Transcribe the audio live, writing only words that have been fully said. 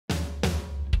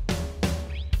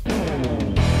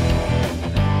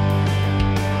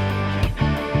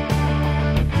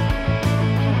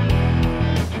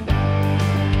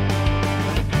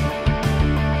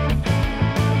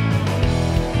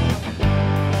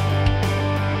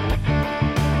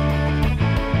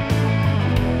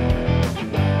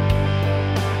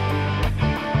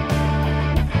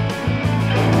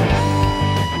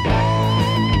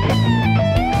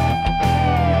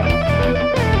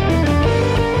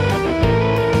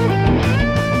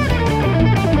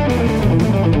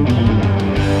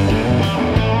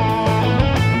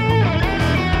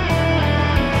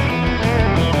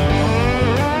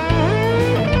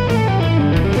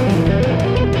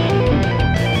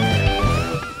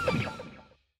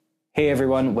Hey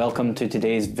everyone, welcome to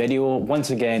today's video.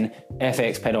 Once again,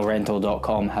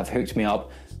 fxpedalrental.com have hooked me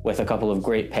up with a couple of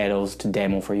great pedals to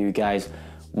demo for you guys.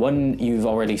 One you've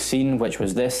already seen, which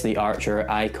was this, the Archer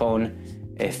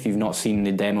Icon. If you've not seen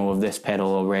the demo of this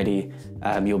pedal already,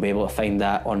 you'll be able to find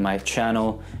that on my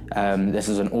channel. This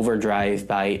is an overdrive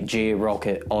by J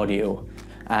Rockett Audio.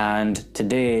 And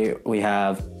today we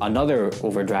have another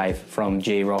overdrive from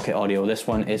J Rockett Audio. This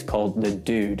one is called the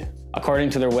Dude. According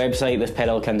to their website, this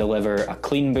pedal can deliver a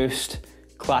clean boost,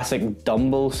 classic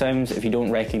Dumble sounds. If you don't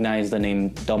recognize the name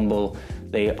Dumble,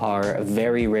 they are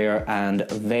very rare and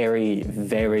very,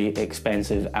 very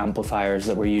expensive amplifiers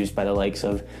that were used by the likes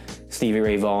of Stevie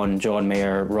Ray Vaughan, John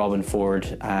Mayer, Robin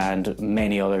Ford, and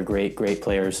many other great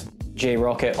players. J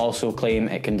Rockett also claim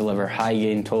it can deliver high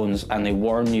gain tones, and they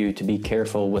warn you to be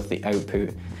careful with the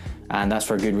output. And that's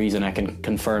for a good reason. I can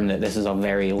confirm that this is a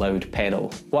very loud pedal.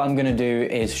 What I'm gonna do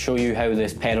is show you how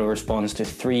this pedal responds to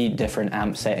 3 different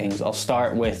amp settings. I'll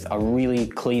start with a really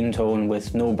clean tone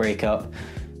with no breakup,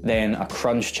 then a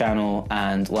crunch channel,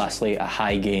 and lastly a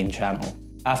high gain channel.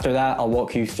 After that, I'll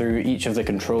walk you through each of the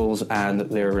controls and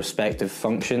their respective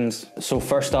functions. So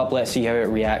first up, let's see how it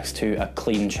reacts to a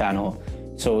clean channel.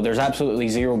 So there's absolutely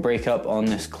zero breakup on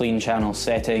this clean channel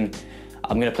setting.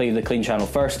 I'm going to play the clean channel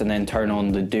first and then turn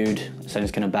on the Dude. It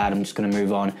sounds kind of bad, I'm just going to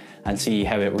move on and see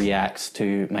how it reacts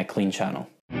to my clean channel.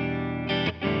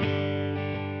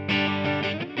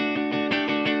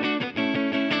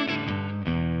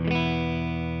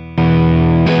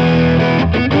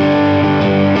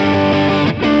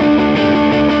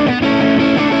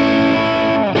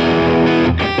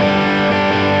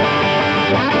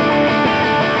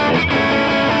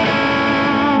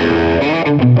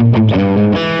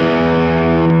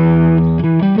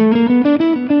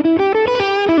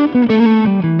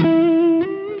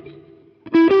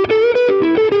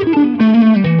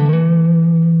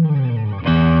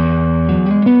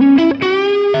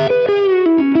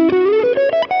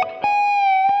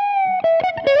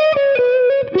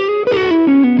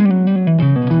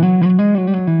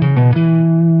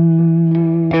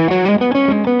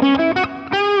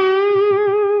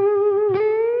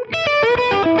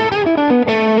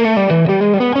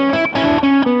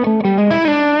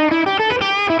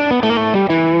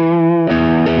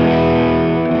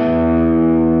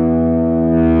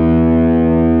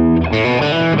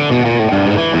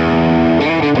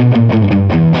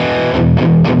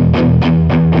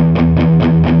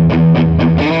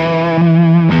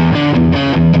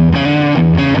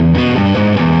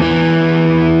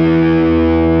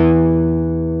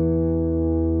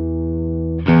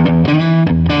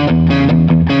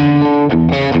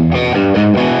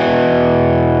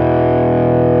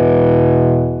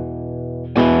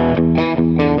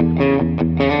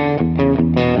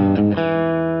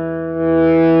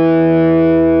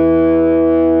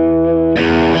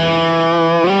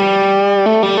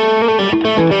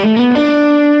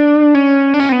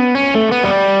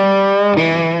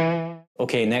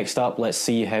 Okay, next up, let's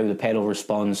see how the pedal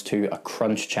responds to a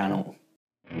crunch channel.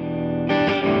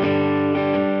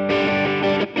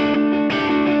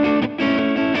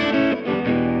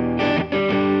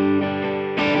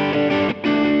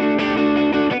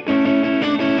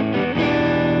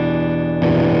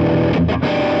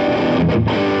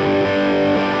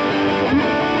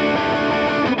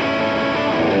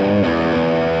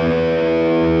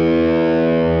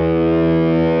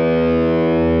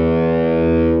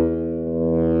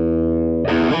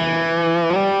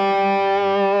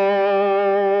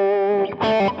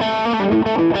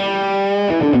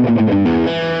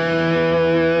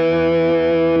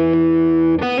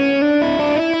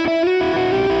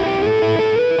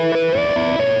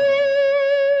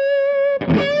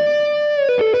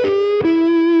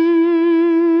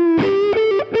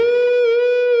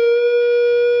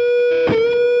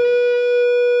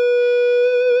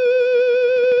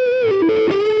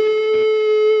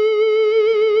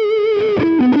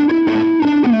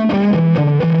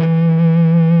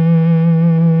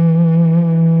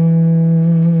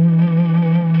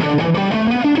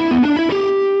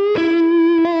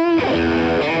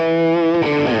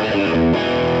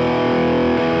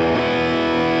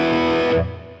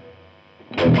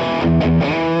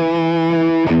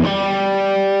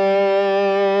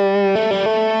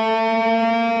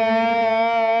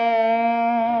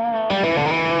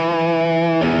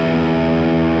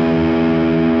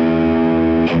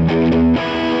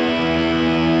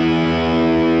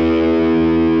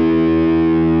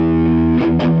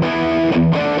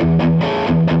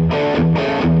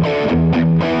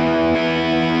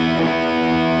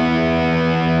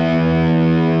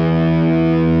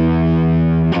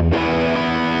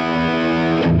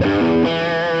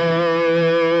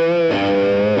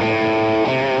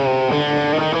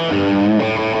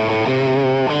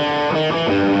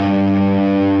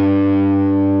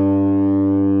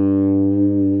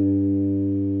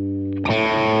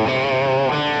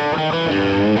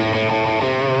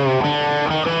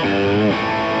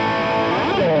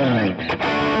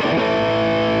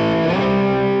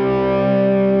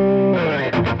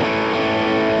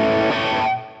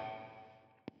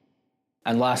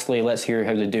 And lastly, let's hear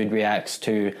how the dude reacts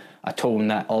to a tone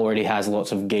that already has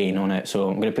lots of gain on it. So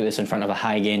I'm going to put this in front of a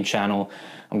high gain channel.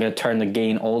 I'm going to turn the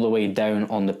gain all the way down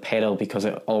on the pedal because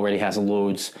it already has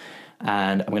loads,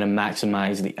 and I'm going to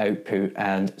maximize the output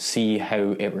and see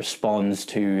how it responds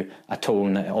to a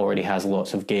tone that already has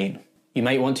lots of gain. You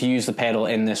might want to use the pedal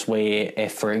in this way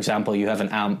if, for example, you have an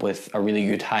amp with a really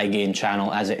good high gain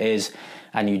channel as it is,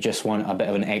 and you just want a bit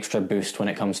of an extra boost when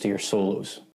it comes to your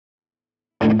solos.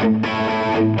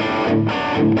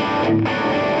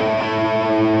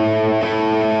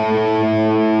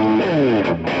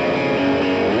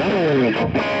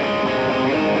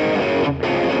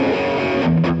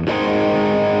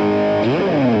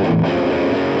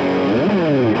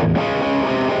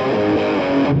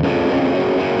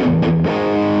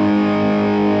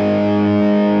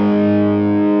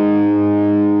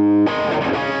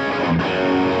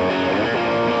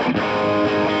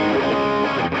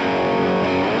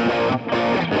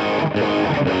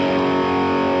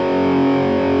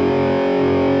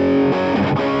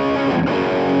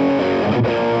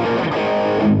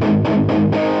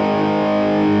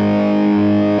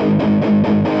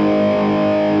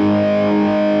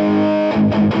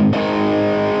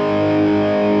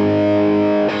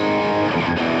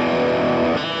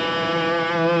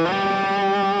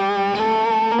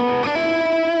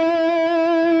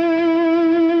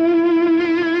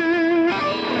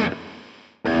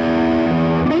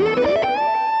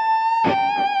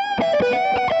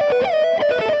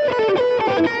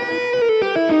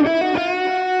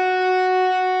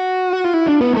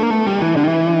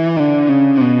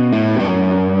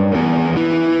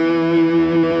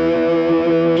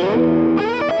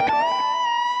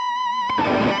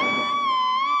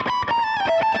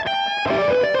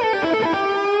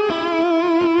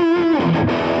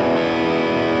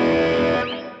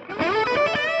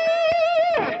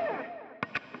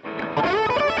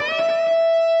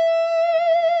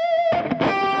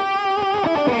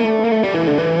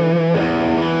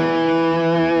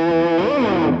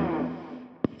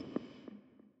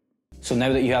 So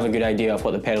now that you have a good idea of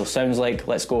what the pedal sounds like,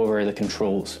 let's go over the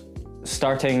controls.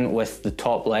 Starting with the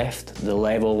top left, the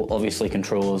level obviously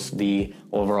controls the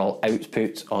overall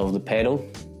output of the pedal.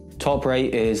 Top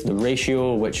right is the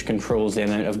ratio, which controls the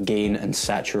amount of gain and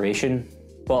saturation.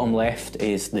 Bottom left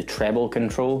is the treble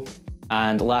control.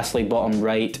 And lastly, bottom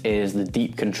right is the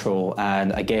deep control,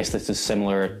 and I guess this is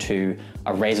similar to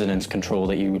a resonance control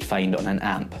that you would find on an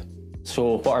amp.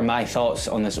 So what are my thoughts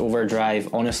on this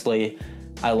overdrive? Honestly,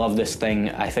 I love this thing.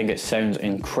 I think it sounds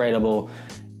incredible.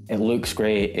 It looks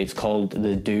great. It's called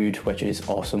the Dude, which is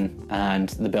awesome, and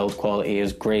the build quality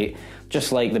is great,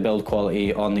 just like the build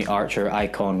quality on the Archer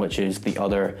Icon, which is the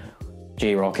other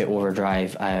J Rockett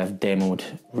overdrive I have demoed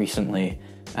recently.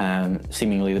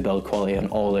 Seemingly the build quality on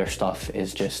all their stuff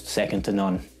is just second to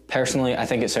none. Personally, I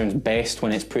think it sounds best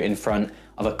when it's put in front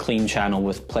of a clean channel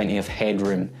with plenty of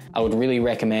headroom. I would really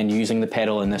recommend using the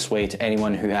pedal in this way to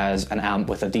anyone who has an amp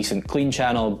with a decent clean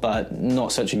channel but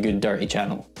not such a good dirty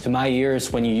channel. To my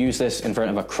ears, when you use this in front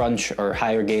of a crunch or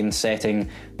higher gain setting,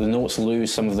 the notes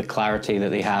lose some of the clarity that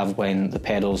they have when the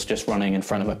pedal's just running in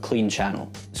front of a clean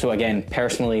channel. So again,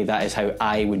 personally, that is how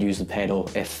I would use the pedal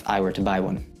if I were to buy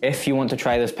one. If you want to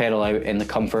try this pedal out in the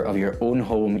comfort of your own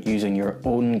home using your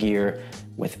own gear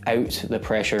without the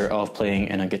pressure of playing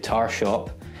in a guitar shop,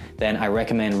 then I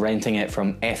recommend renting it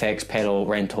from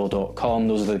fxpedalrental.com.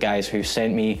 Those are the guys who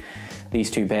sent me these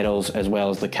two pedals, as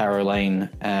well as the Caroline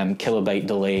kilobyte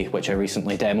delay, which I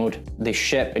recently demoed. They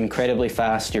ship incredibly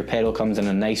fast. Your pedal comes in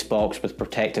a nice box with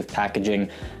protective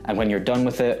packaging, and when you're done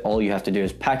with it, all you have to do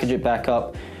is package it back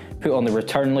up, put on the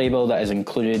return label that is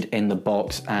included in the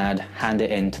box, and hand it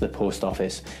in to the post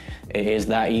office. It is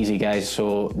that easy, guys,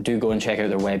 so do go and check out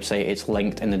their website. It's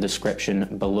linked in the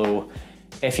description below.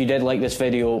 If you did like this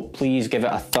video, please give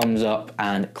it a thumbs up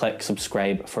and click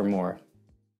subscribe for more.